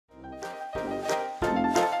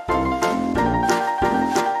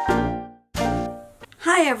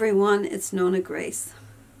Hi everyone, it's NonnaGrace,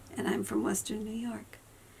 and I'm from Western New York.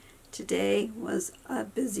 Today was a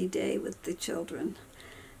busy day with the children.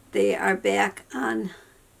 They are back on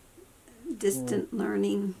distant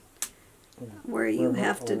learning, where you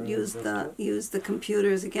have to use the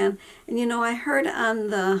computers again. And you know, I heard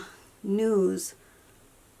on the news,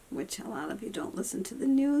 which a lot of you don't listen to the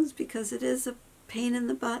news because it is a pain in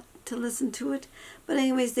the butt to listen to it. But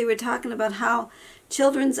anyways, they were talking about how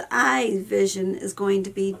children's eye vision is going to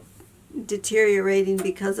be deteriorating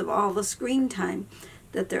because of all the screen time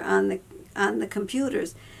that they're on the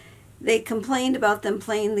computers. They complained about them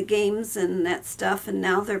playing the games and that stuff, and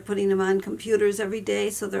now they're putting them on computers every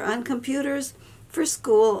day. So they're on computers for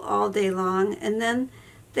school all day long, and then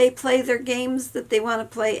they play their games that they want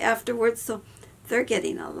to play afterwards. So they're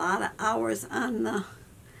getting a lot of hours on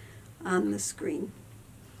the screen.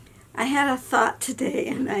 I had a thought today,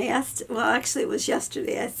 and I asked, well, actually it was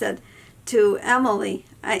yesterday, I said to Emily,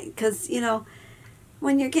 because, you know,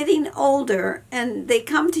 when you're getting older and they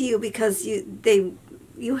come to you because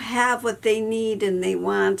you have what they need and they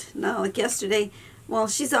want. No, like yesterday, well,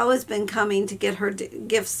 she's always been coming to get her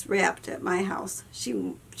gifts wrapped at my house.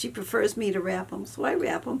 She prefers me to wrap them, so I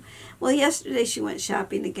wrap them. Well, yesterday she went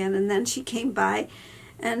shopping again, and then she came by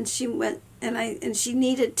and she went and she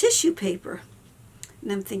needed tissue paper.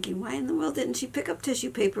 And I'm thinking, why in the world didn't she pick up tissue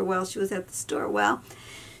paper while she was at the store? Well,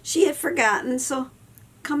 she had forgotten, so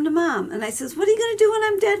come to Mom. And I says, what are you going to do when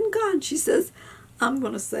I'm dead and gone? She says, I'm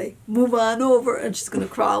going to say, move on over, and she's going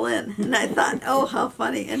to crawl in. And I thought, oh, how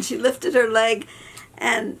funny. And she lifted her leg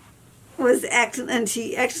and was acting, and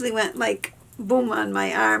she actually went like, boom, on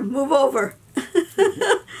my arm, move over.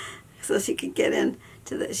 So she could get in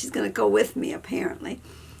to the, she's going to go with me apparently.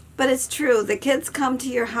 But it's true, the kids come to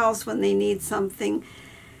your house when they need something,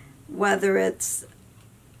 whether it's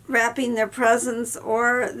wrapping their presents,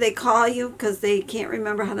 or they call you because they can't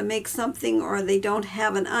remember how to make something, or they don't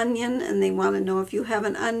have an onion and they want to know if you have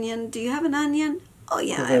an onion. Do you have an onion? Oh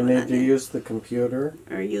yeah, I have an onion. They need to use the computer.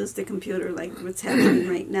 Or use the computer, like what's happening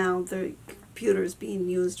right now. The computer is being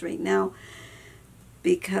used right now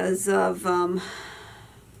because of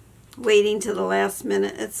waiting to the last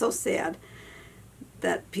minute. It's so sad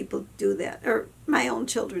that people do that, or my own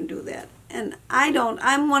children do that. And I don't.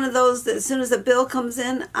 I'm one of those that as soon as a bill comes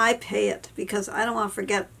in, I pay it, because I don't want to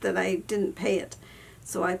forget that I didn't pay it.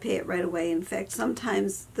 So I pay it right away. In fact,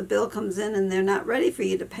 sometimes the bill comes in and they're not ready for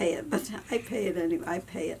you to pay it, but I pay it anyway. I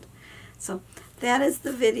pay it. So that is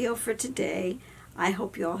the video for today. I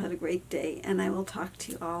hope you all had a great day, and I will talk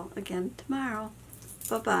to you all again tomorrow.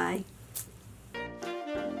 Bye-bye.